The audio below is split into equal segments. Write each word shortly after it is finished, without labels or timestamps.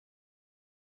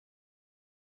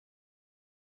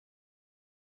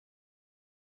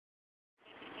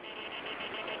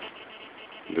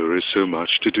There is so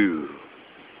much to do.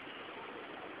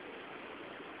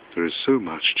 There is so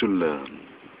much to learn.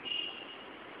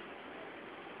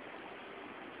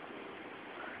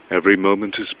 Every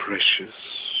moment is precious.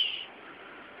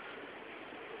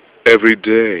 Every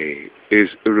day is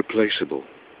irreplaceable.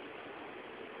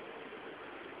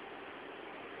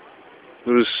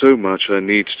 There is so much I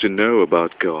need to know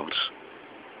about God,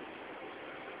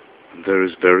 and there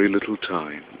is very little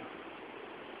time.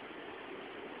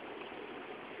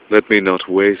 Let me not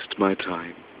waste my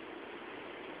time.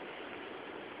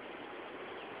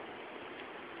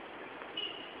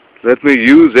 Let me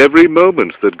use every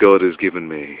moment that God has given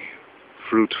me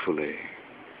fruitfully.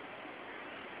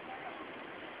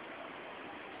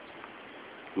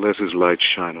 Let His light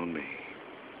shine on me.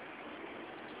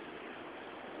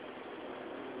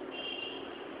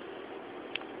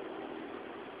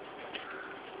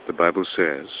 The Bible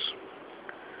says,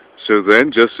 "So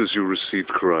then, just as you received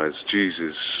Christ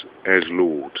Jesus as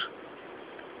Lord,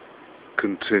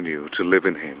 continue to live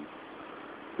in Him,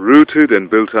 rooted and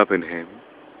built up in Him,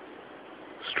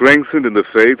 strengthened in the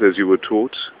faith as you were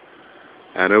taught,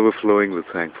 and overflowing with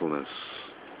thankfulness."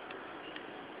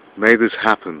 May this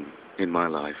happen in my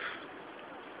life.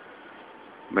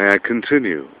 May I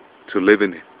continue to live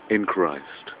in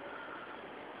Christ.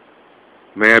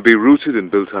 May I be rooted and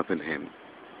built up in Him,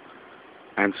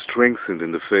 and strengthened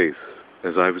in the faith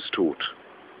as I was taught,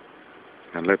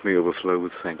 and let me overflow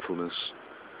with thankfulness.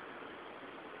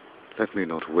 Let me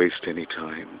not waste any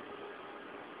time.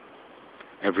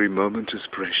 Every moment is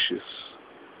precious.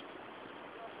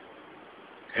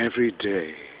 Every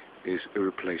day is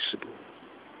irreplaceable.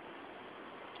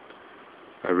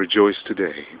 I rejoice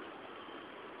today.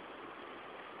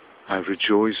 I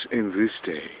rejoice in this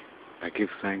day. I give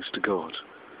thanks to God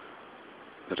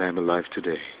that I am alive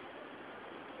today.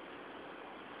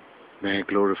 May I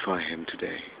glorify Him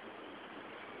today.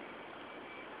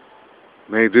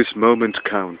 May this moment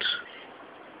count.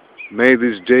 May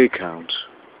this day count.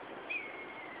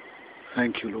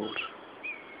 Thank you, Lord.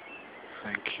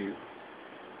 Thank you.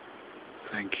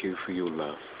 Thank you for your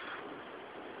love.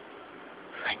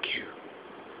 Thank you.